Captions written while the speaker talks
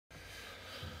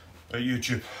Right,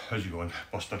 YouTube, how's it going?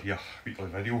 Buster here, weekly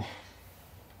video.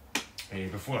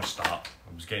 Before I start,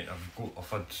 I've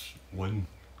had one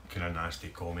kind of nasty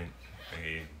comment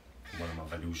on one of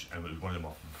my videos, and it was one of my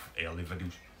early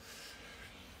videos.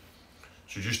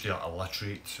 So just to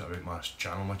alliterate about my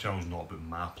channel's not about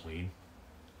my playing,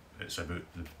 it's about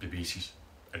the basses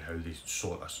and how they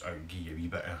sort us out, give you a wee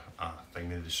bit of a thing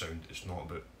with the sound. It's not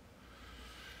about,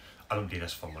 I don't do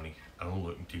this for money, I'm not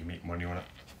looking to make money on it.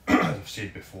 As I've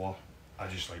said before, I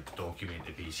just like to document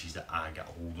the basses that I get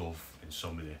hold of and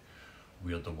some of the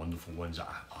weird and wonderful ones that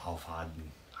I have had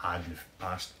in the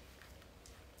past.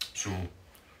 So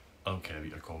I don't care about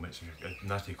your comments. If you're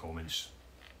nasty comments,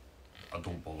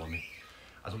 don't bother me.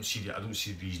 I don't see the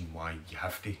reason why you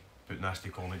have to put nasty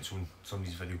comments on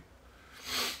somebody's video.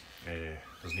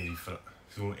 There's no need for it.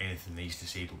 If you don't want anything nice to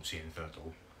say, don't say anything at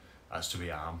all. That's the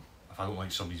way I am. If I don't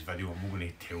like somebody's video, I'm not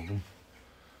going to tell them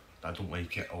that I don't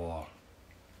like it, or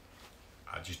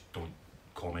I just don't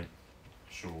comment.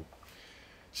 So,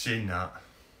 saying that,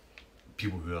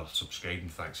 people who are subscribing,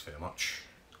 thanks very much.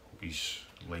 Always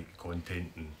like the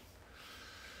content, and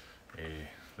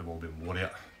there will be more of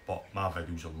it. But my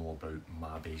videos are not about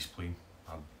my bass playing,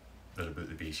 they're about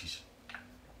the basses.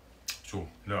 So,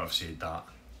 now I've said that,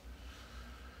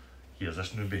 here's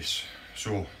this new bass.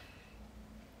 So,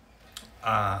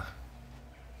 I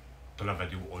done a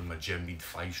video on my Jim Reed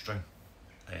 5-string,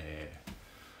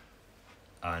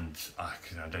 and I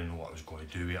didn't know what I was going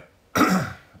to do with it.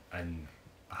 And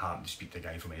I happened to speak to a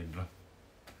guy from Edinburgh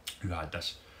who had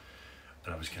this,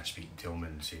 and I was kind of speaking to him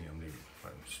and saying to him that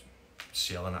I was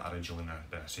selling it originally, and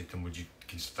I said to him, would you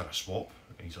consider a swap?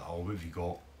 And he's like, oh, what have you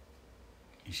got?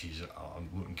 He says, I'm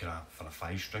looking kind of for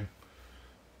a 5-string.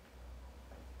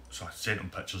 So I sent him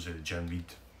pictures of the Jim Reed,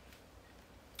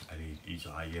 and he's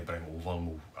like, yeah, bring it over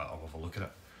and I'll have a look at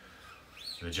it.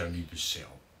 So the Jim Reed was set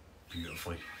up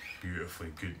beautifully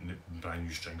good, brand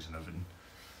new strings and everything,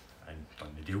 and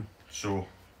done the deal. So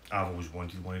I've always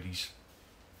wanted one of these.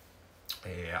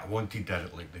 I wanted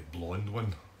like the blonde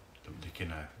one, the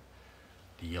kind of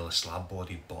the yellow slab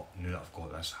body, but now that I've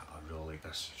got this, I really like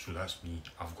this. So that's me.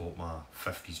 I've got my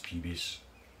 50s P-bass,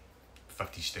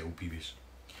 50s style P-bass.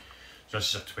 So this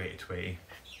is a 2020.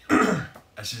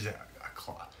 This is a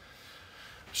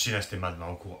I've seen this to my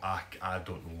uncle. I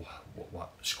don't know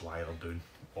what Squier are doing,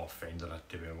 or Fender,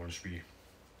 to be honest with you.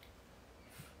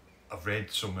 I've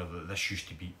read somewhere that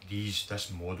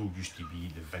this model used to be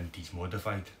the vintage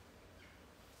modified,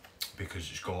 because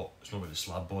it's not with the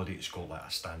slab body, it's got like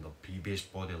a standard P-bass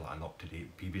body, like an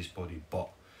up-to-date P-bass body, but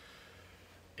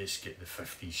it's got the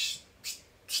 50s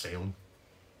styling.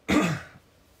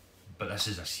 But this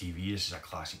is a CV, this is a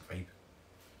classic vibe.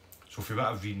 So for what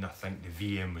I've read, I think the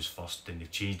VM was first, and they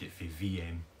changed it from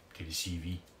VM to the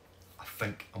CV.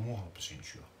 I'm not 100%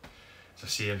 sure. As I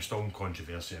say, I'm still in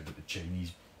controversy about the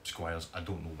Chinese Squiers. I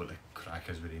don't know what the crack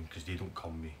is with them, because they don't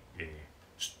come with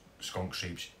skunk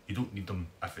stripes. You don't need them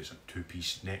if it's a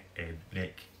two-piece neck.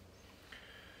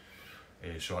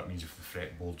 So that means if the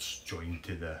fretboard's joined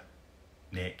to the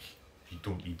neck, you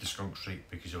don't need the skunk stripe,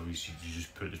 because obviously you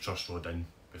just put the truss rod in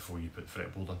before you put the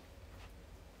fretboard in.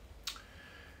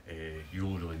 You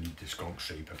only really need the skunk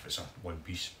stripe if it's a one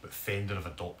piece, but Fender have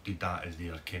adopted that as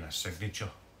their kind of signature,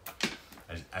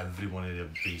 as every one of their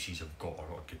basses have got,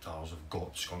 or guitars have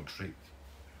got skunk stripe,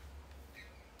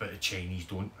 but the Chinese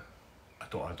don't. I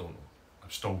don't know. I'm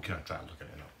still kind of trying to look at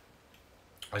it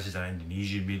now. This is an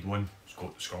Indonesian made one. It's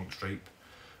got the skunk stripe.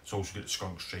 It's also got the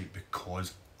skunk stripe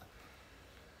because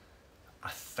I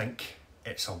think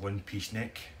it's a one piece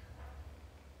neck.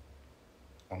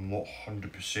 I'm not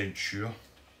 100% sure,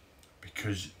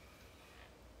 because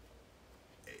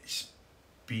it's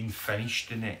been finished,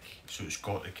 the neck, so it's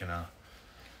got the kind of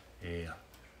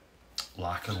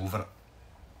lacquer over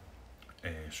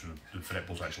it. So the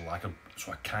fretboard's actually lacquered,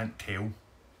 so I can't tell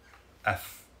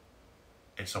if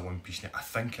it's a one piece neck. I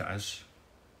think it is.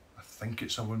 I think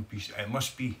it's a one piece. It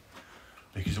must be,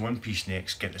 because the one piece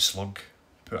necks get the slug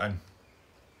put in.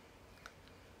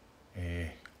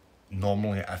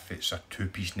 Normally if it's a two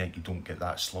piece neck, you don't get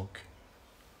that slug.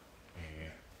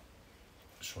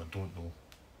 So I don't know.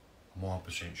 I'm not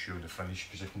 100% sure of the finish,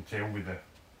 because I can tell with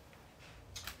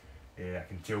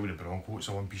the Bronco it's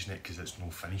a one piece neck, because it's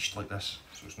not finished like this,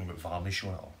 so it's not got varnish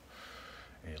on it, or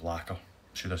lacquer,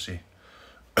 should I say.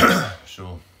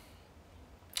 So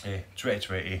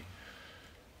 2020,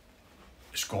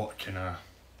 it's got kind of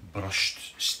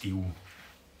brushed steel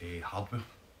hardware,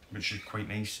 which is quite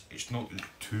nice. It's not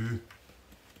too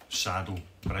saddle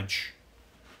bridge.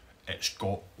 It's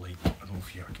got like, I don't know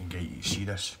if I can get you to see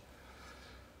this.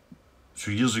 So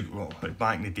years ago, well,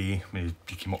 back in the day, when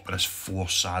they came up with this 4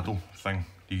 saddle thing,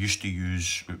 They used to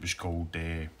use what was called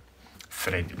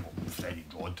threaded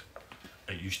rod,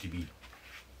 it used to be,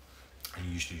 and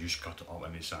you used to just cut it up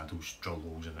into saddles, drill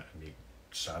holes in it and make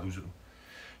saddles of them.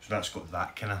 So that's got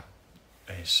that kind of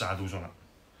saddles on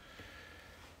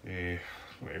it.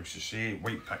 What else to say?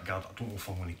 White pickguard. I don't know if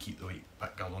I'm going to keep the white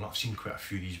pickguard on it. I've seen quite a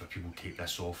few of these where people take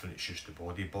this off and it's just the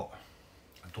body, but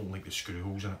I don't like the screw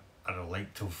holes in it. I'd have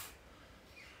liked to have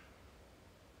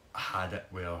had it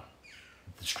where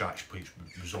the scratch plates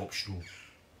was optional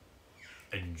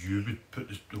and you would put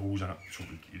the holes in it, so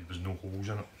there was no holes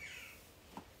in it.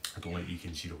 I don't like that you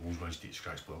can see the holes once you take the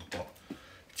scratch plate off, but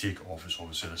take it off, it's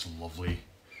obviously this lovely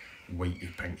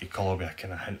whitey pinky colour with a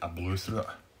kind of hint of blue through it,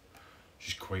 which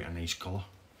is quite a nice colour.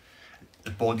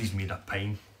 The body's made of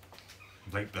pine,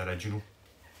 like the original.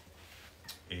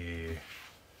 Trying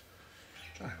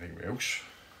to think what else.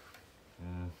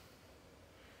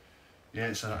 Yeah,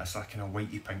 it's a kind of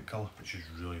whitey pink colour, which is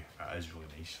really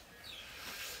nice.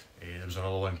 There was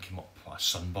another one came up, a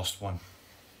sunburst one,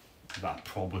 that I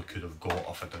probably could have got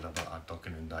if I did a bit of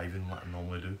ducking and diving like I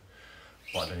normally do,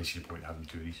 but I didn't see the point in having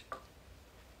two of these.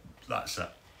 That's it.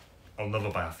 I'll never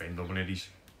buy a Fender one of these,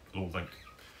 I don't think.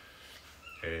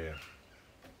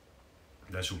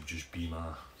 This will just be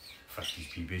my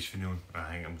 50s P-bass for now, and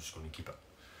I think I'm just going to keep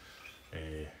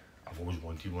it. I've always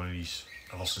wanted one of these,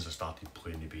 ever since I started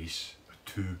playing the bass. The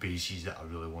two basses that I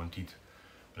really wanted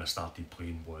when I started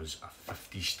playing was a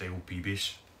 50s style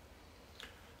P-bass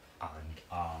and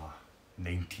a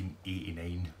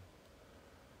 1989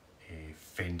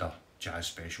 Fender Jazz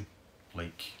Special.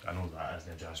 Like, I know that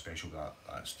isn't a Jazz Special,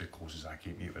 that's the closest I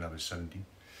came to it when I was 17.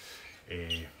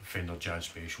 Fender Jazz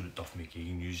Special that Duff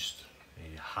McKagan used,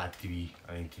 had to be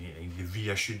a 1989. They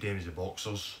reissued them as the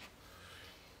Boxers,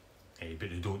 but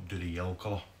they don't do the yellow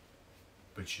colour,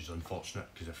 which is unfortunate,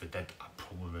 because if they did, I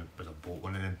probably would have bought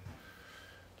one of them.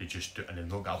 They just do, and they've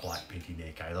not got a black painted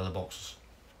neck either, the Boxers.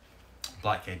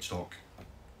 Black headstock,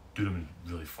 do them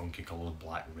in really funky colours,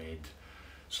 black, red,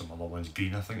 some other ones,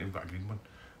 green, I think they've got a green one.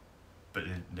 But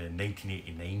the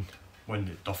 1989 one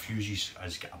that Duff uses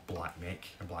has got a black neck,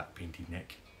 a black painted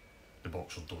neck. The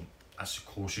Boxers don't. That's the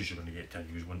closest you're going to get to a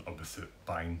used one, or without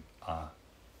buying a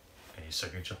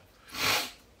signature.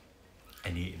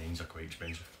 And the 89s are quite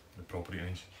expensive, the proper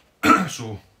 89s.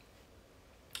 So,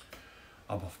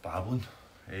 I'm off babbling.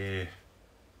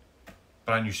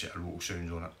 Brand new set of roto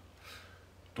sounds on it.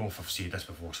 Don't know if I've said this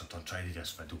before, because I've tried to do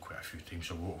this video quite a few times,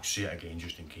 so I'll say it again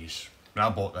just in case. When I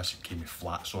bought this, it came with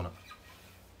flats on it,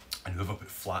 and whoever put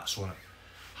flats on it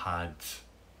had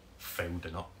filed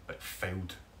it up, but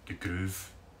filed the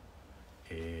groove,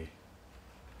 the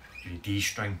D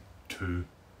string to,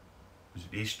 was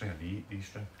it the A string or the A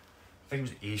string? I think it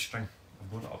was the A string.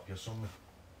 I've got it up here somewhere.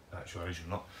 Actually, originally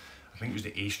not. I think it was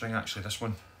the A string actually, this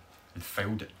one. They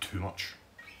filed it too much.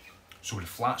 So with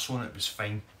the flats on it was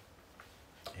fine.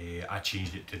 I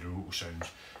changed it to the roto sounds,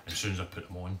 and as soon as I put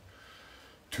them on,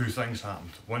 two things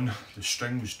happened. One, the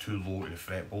string was too low to the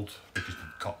fretboard because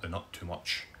they'd cut the nut too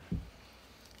much,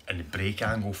 and the break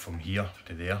angle from here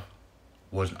to there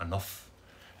wasn't enough.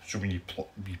 So when you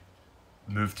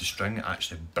moved the string, it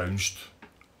actually bounced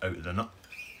out of the nut.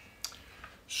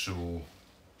 So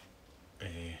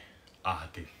I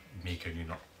had to make a new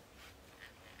nut.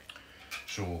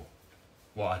 So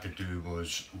what I had to do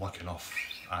was, lucky enough,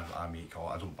 I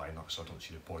don't buy nuts, so I don't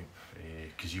see the point,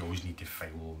 because you always need to file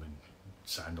them and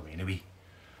sand them anyway.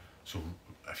 So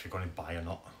if you're going to buy a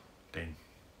nut, then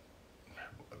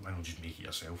why not just make it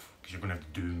yourself, because you're going to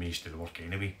have to do most of the work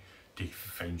anyway to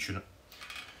fine tune it.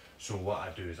 So what I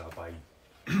do is I buy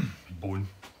bone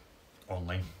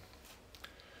online.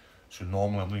 So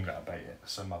normally I'm looking at a bit,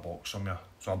 it's in my box somewhere,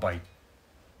 so I buy,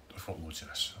 I've got loads of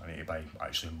this. I need to buy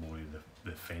actually more of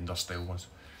the Fender style ones.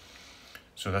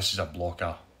 So this is a block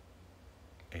of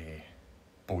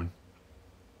bone.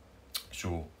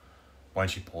 So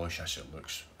once you polish this, it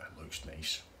looks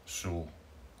nice. So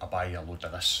I buy a load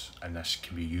of this, and this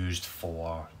can be used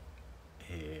for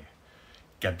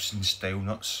Gibson style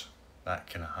nuts, that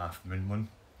kind of half moon one.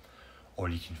 Or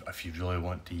you can, if you really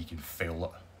want to, you can file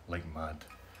it like mad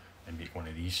and make one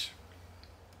of these.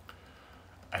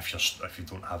 If you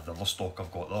don't have the other stock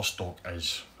I've got, the other stock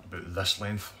is about this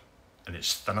length and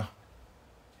it's thinner.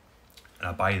 And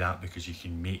I buy that because you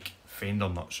can make fender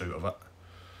nuts out of it,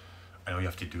 and all you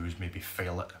have to do is maybe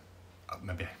file it,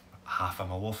 maybe half a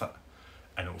mil off it,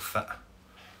 and it'll fit.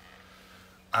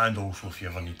 And also if you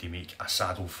ever need to make a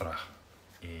saddle for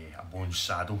a bone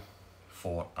saddle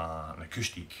for an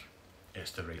acoustic,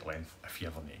 it's the right length if you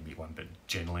ever need to make one. But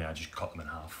generally I just cut them in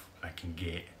half, and I can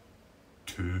get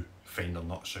two fender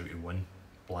nuts out of one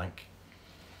blank.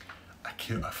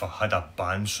 If I had a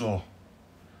bandsaw,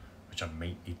 which I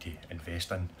might need to invest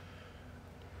in.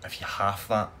 If you half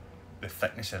that, the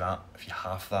thickness of that, if you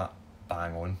half that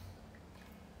bang on,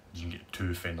 you can get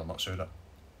 2 fender nuts out of it.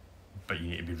 But you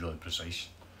need to be really precise,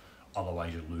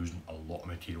 otherwise you're losing a lot of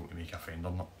material to make a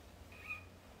fender nut,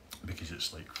 because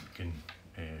it's like fucking,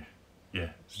 yeah,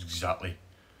 it's exactly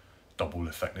double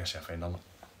the thickness of a fender nut.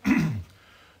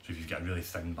 So if you've got a really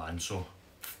thin bandsaw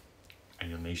and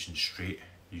you're nice and straight,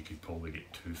 you could probably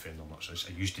get 2 fender nuts.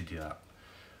 I used to do that.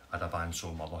 I had a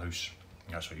bandsaw in my other house,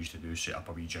 and that's what I used to do, set up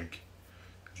a wee jig,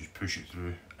 just push it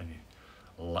through, and you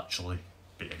literally,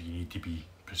 but if you need to be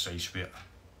precise with it,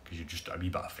 because you're just a wee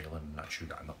bit of failing, and that's you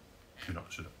got a nut, 2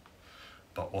 nuts with it.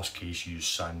 But worst case, you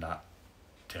just sand that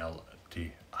to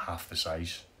half the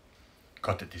size,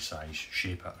 cut it to size,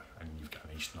 shape it, and you've got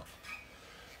a nice nut.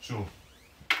 So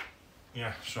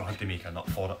yeah, so I had to make a nut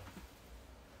for it.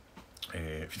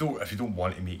 If you don't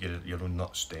want to make your own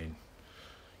nuts, then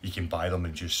you can buy them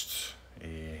and just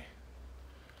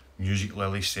Music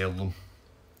Lily sell them.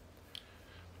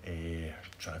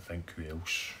 Trying to think who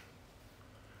else,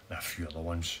 and a few other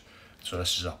ones. So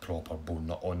this is a proper bone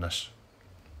nut on this.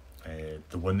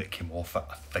 The one that came off it,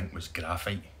 I think, was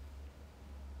graphite.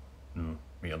 No,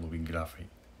 might have been graphite,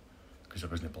 because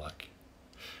it wasn't black.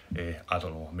 I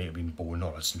don't know, it might have been bone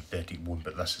or a synthetic bone,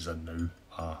 but this is now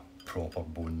a proper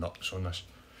bone nuts on this.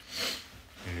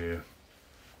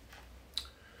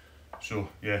 So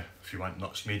yeah, if you want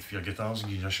nuts made for your guitars,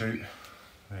 give us a shout.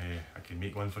 I can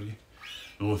make one for you.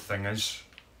 The only thing is,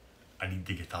 I need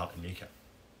the guitar to make it,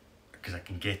 because I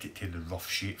can get it to the rough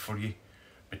shape for you,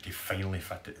 but to finally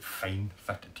fit it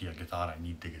to your guitar, I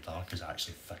need the guitar, because I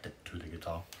actually fit it to the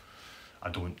guitar. I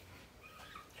don't,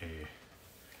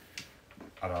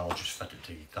 I'd rather just fit it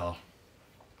to the guitar,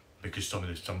 because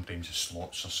sometimes the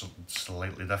slots are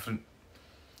slightly different,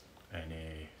 and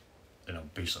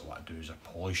basically what I do is I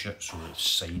polish it so it's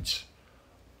sides.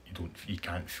 You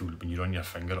can't feel it when you run your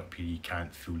finger up here. You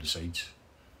can't feel the sides.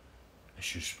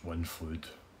 It's just one fluid.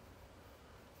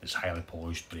 It's highly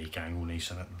polished, break angle, nice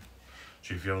in it.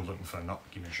 So if you're looking for a nut,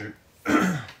 give me a shout.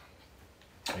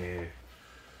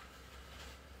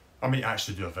 I might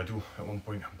actually do a video at one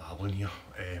point. I'm babbling here.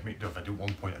 I might do a video at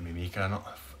one point of me making a nut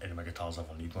if any of my guitars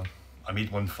ever need one. I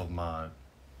made one for I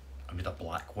made a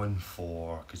black one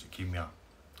because it came with a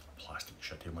plastic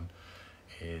shitty one.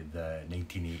 The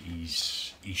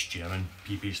 1980s East German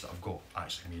P-bass that I've got, I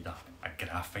actually made a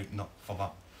graphite nut for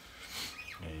that.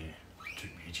 Took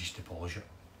me ages to polish it.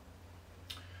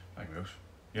 Anything else?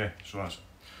 Yeah, so that's it.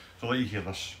 So I'll let you hear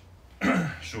this.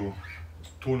 So,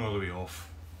 tone all the way off.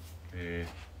 It's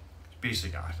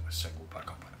basically got a single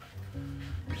pickup in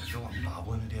it. I feel like I'm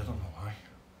babbling today, I don't know why.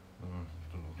 I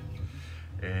don't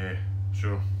know.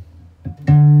 So.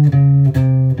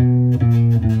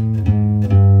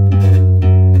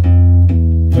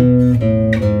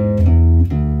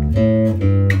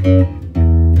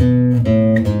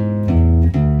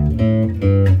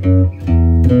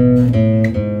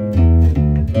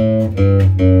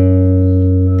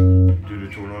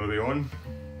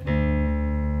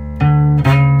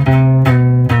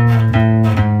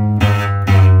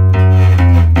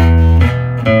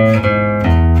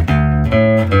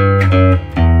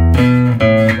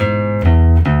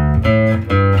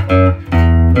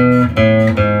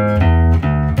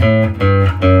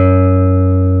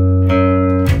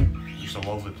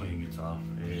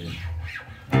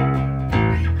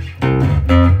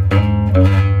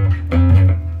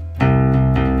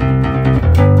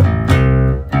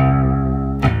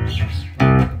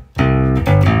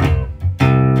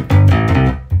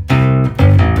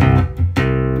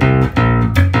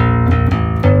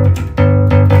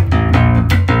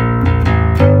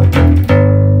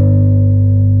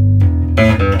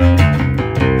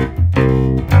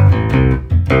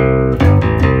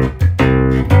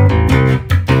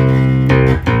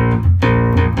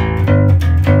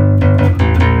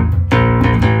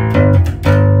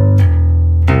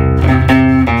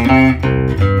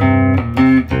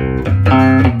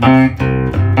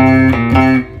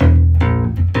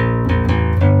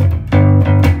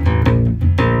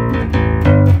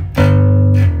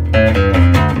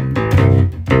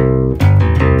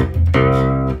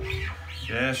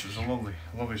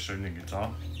 Lovely sounding guitar.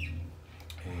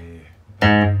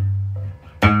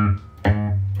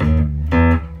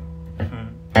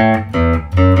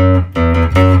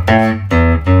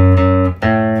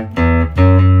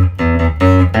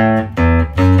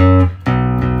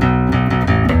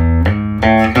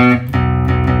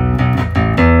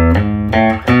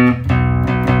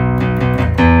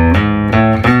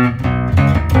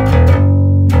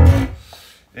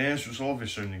 Yeah, so it's a lovely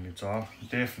sounding guitar,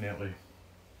 definitely.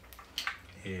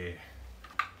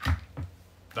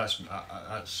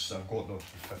 I've got the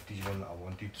 50s one that I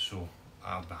wanted, so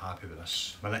I'll be happy with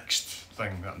this. My next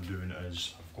thing that I'm doing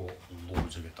is I've got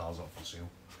loads of guitars up for sale.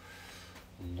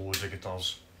 Loads of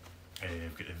guitars.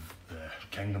 I've got the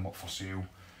Kingdom up for sale.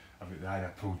 I've got the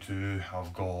Ira Pro 2.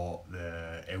 I've got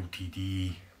the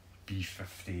LTD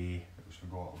B50.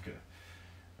 I've got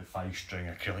the 5-string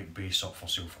acrylic bass up for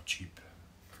sale for cheap.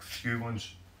 A few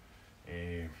ones.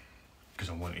 Because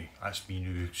I want to, that's me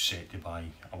new set to buy.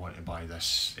 I want to buy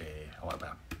this, I want to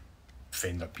buy a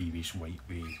Fender P-Bass white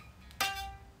with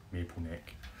maple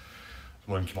neck.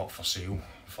 One came up for sale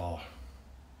for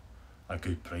a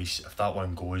good price. If that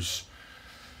one goes,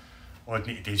 all I'd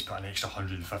need to do is put an extra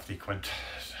 150 quid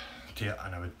to it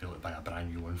and I would be able to buy a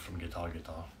brand new one from Guitar.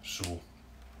 So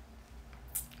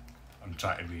I'm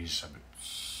trying to raise about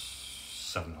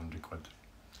 700 quid.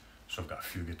 So I've got a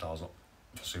few guitars up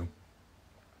for sale.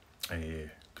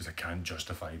 Because I can't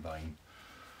justify buying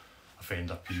a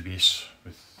Fender P-Bass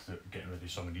without getting rid of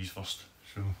some of these first.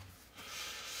 So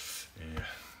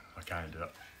I can't do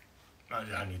it.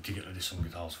 I need to get rid of some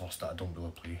guitars first that I don't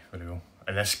really play very well.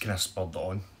 And this kind of spurred it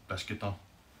on, this guitar.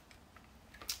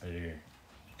 I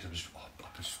was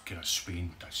kind of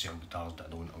swaying to sell guitars that I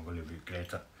don't, I'm going to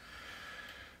regret it.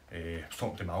 I was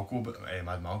talking to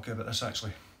Mad Malky about this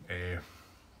actually.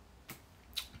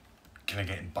 Kind of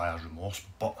getting buyer's remorse,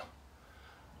 but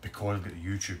because I've got the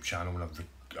YouTube channel and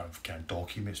I've kind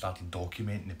of started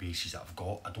documenting the basses that I've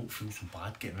got, I don't feel so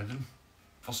bad getting rid of them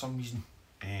for some reason.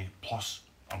 Plus,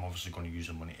 I'm obviously going to use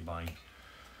the money to buy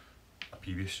a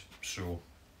P-Bass, so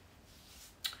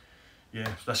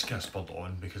yeah, this kind of spurred it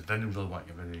on because I didn't really want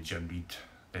to get rid of the Jim Reed.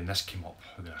 Then this came up,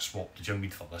 and then I swapped the Jim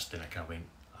Reed for this, then I kind of went,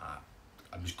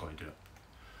 I'm just going to do it.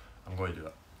 I'm going to do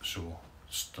it. So,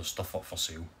 there's stuff up for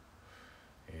sale.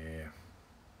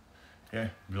 Yeah,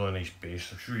 really nice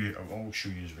bass. I'll show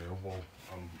you as well while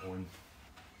I'm on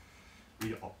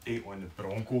the update on the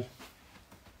Bronco.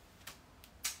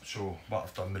 So what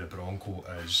I've done with the Bronco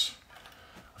is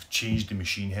I've changed the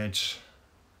machine heads.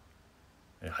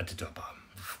 I had to do a bit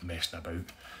of messing about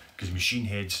because the machine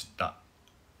heads that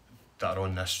are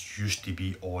on this used to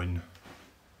be on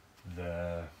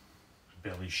the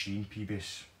Billy Sheen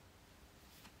P-Bass,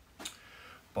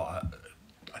 but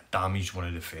I damaged one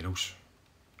of the ferrules.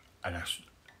 And they're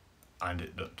a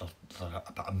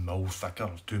bit a mil thicker,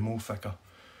 or 2 mil thicker.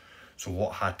 So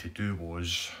what I had to do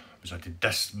was I had to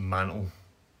dismantle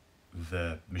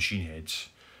the machine heads,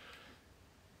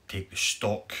 take the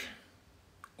stock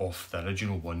off the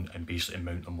original one and basically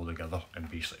mount them all together and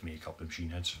basically make up the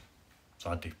machine heads. So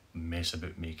I had to mess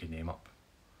about making them up.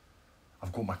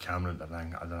 I've got my camera at the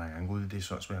right angle today,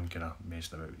 so that's why I'm kind of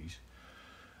messing about with these.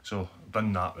 So I've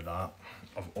done that with that.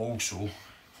 I've also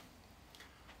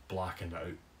blackened it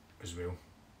out as well.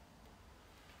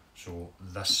 So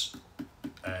this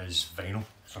is vinyl,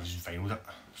 so I just vinyled it.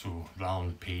 So rather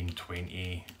than paying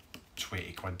 20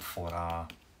 quid for a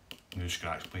new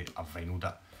scratch plate, I've vinyled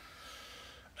it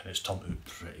and it's turned out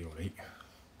pretty alright,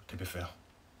 to be fair.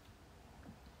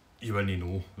 You wouldn't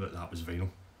know that was vinyl.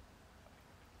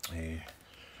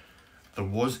 There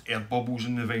was air bubbles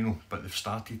in the vinyl, but they've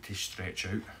started to stretch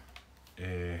out.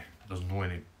 There's no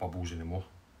any bubbles anymore.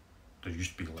 There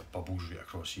used to be like bubbles right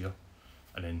across here,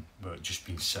 and then it's just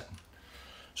been sitting.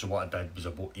 So what I did was I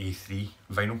bought A3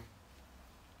 vinyl,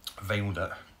 vinyled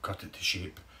it, cut it to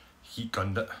shape, heat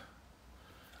gunned it,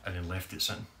 and then left it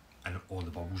sitting, and all the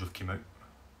bubbles have came out.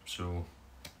 So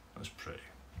that's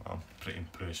I'm pretty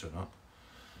impressed with that.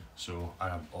 So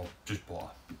I just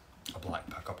bought a black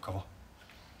pickup cover.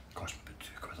 Cost me about 2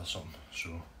 quid or something.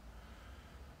 So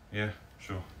yeah,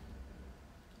 so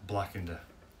blackened that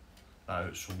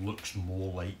out, so it looks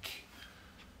more like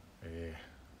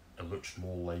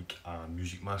a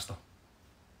Music Master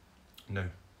now.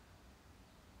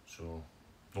 So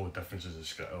the only difference is the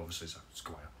squire, obviously it's a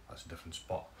squire, that's the difference,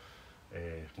 but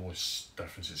the only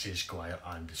difference, it says squire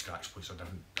and the scratch plates are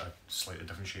different, a slightly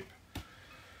different shape.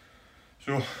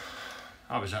 So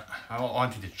that was it. I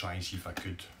wanted to try and see if I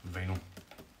could vinyl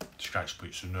scratch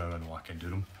plates, so now I know I can do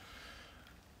them.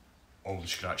 All the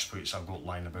scratch plates I've got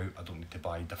lying about, I don't need to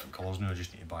buy different colours now, I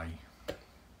just need to buy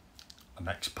a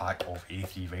mixed pack of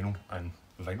A3 vinyl and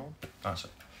vinyl. That's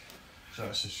it. So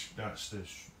that's the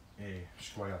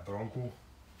Squier Bronco.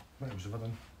 What was the other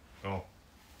one? Oh,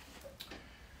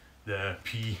 the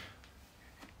wee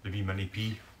Mini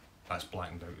P, that's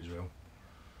blackened out as well.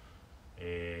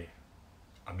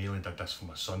 I mainly did this for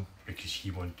my son because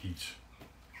he wanted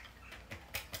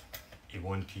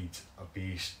a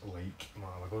bass like,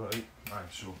 have I got it right? Aye,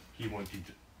 so he wanted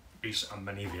a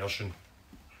mini version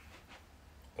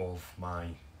of my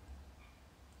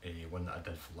one that I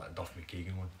did for like Duff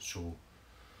McKagan one. So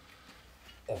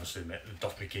obviously the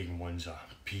Duff McKagan one's a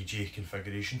PJ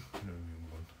configuration.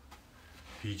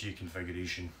 PJ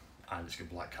configuration, and it's got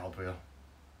black hardware,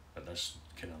 but this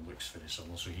kind of looks very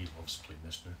similar, so he loves playing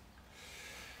this now.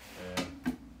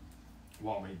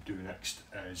 What I might do next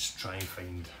is try and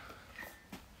find,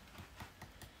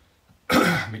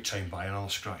 I might try and buy another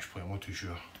scratch plate, I'm not too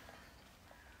sure,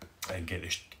 and get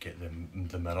the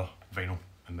mirror vinyl,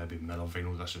 and maybe mirror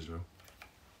vinyl this as well,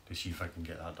 to see if I can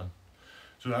get that done.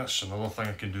 So that's another thing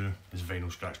I can do, is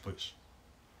vinyl scratch plates.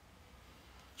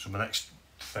 So my next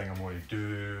thing I'm going to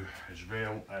do as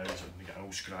well is I'm going to get an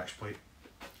old scratch plate.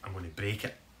 I'm going to break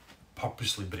it,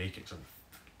 purposely break it, because I've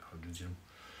hundreds of them,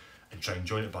 and try and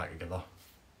join it back together,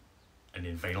 and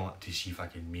then vinyl it to see if I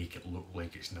can make it look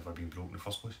like it's never been broken in the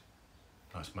first place.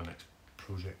 That's my next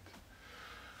project.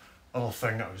 Other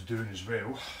thing that I was doing as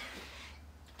well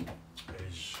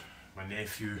is my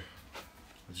nephew,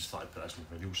 I just thought I'd put this in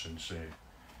the video since I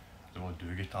don't want to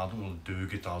do guitar. I don't really do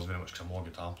guitars very much because I'm not a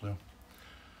guitar player.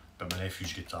 But my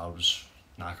nephew's guitar was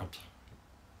knackered.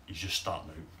 He's just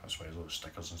starting out, that's why there's all the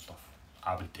stickers and stuff.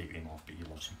 I would take them off, but he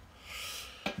loves them.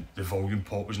 The volume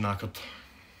pot was knackered,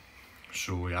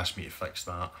 so he asked me to fix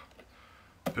that.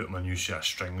 Put my new set of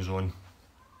strings on,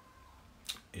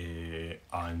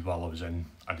 and while I was in,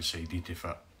 I decided to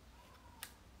fit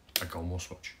a Gilmore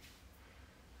switch.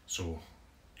 So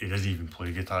he doesn't even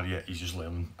play guitar yet, he's just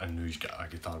learning, and now he's got a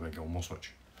guitar with a Gilmore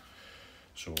switch.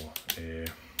 So yeah,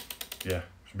 so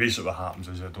basically what happens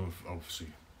is, I don't, obviously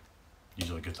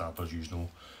usually guitar players use no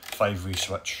 5-way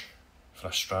switch for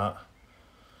a Strat.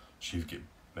 So you've got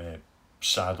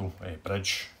saddle,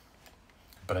 bridge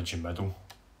and middle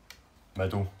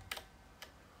and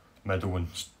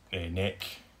neck,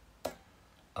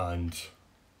 and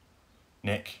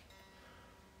neck.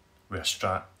 With a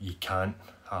Strat you can't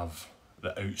have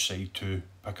the outside two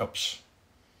pickups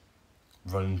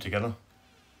running together.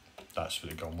 That's what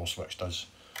the Gilmore switch does.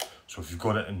 So if you've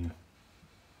got it in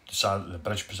the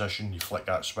bridge position, you flick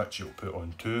that switch, it'll put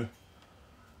on 2,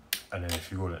 and then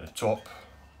if you got it at the top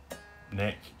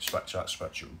neck, switch that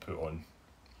switch, it'll put on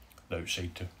the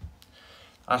outside 2.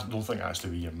 I don't think that's the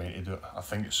way you're meant to do it. I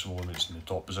think it's when it's in the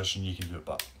top position you can do it,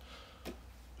 but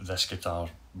this guitar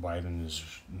wiring is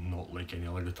not like any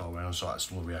other guitar wiring, so that's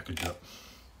the only way I could do it,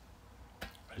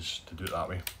 is to do it that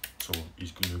way. So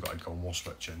he's now got a Gilmore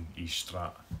switch in his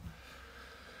Strat.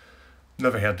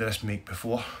 Never heard this make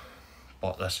before,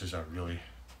 but this is a really,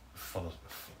 for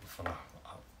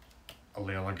a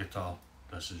learner guitar,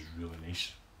 this is really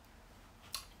nice.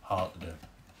 Heart of the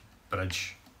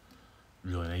bridge,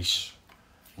 really nice.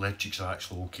 Electrics are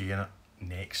actually okay in it.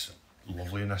 Neck's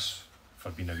lovely in this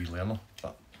for being a wee learner,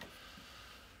 but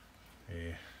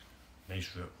nice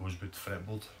rosewood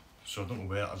fretboard. So I don't know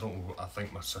where, I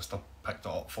think my sister picked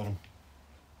it up for him.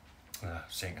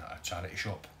 Sent it at a charity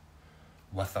shop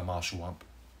with a Marshall amp,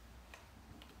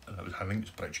 and it was, I think it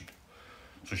was pretty cheap.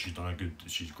 So she's got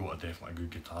a definitely good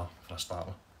guitar for a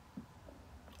starter.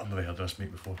 I've never heard this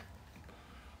make before.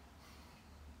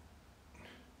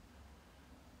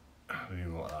 I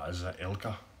don't know what that is,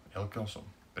 Elka or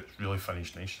something, but it's really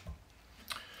finished nice.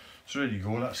 So there you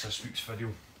go, that's this week's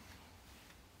video.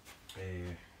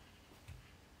 He'll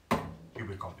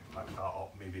be coming to pick that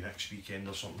up maybe next weekend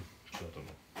or something, so I don't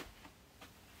know.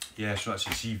 Yeah, so that's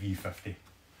a CV50.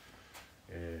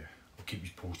 I'll keep you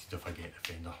posted if I get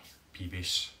the Fender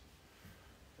P-Bass.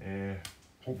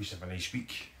 Hope you have a nice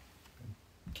week.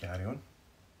 Carry on.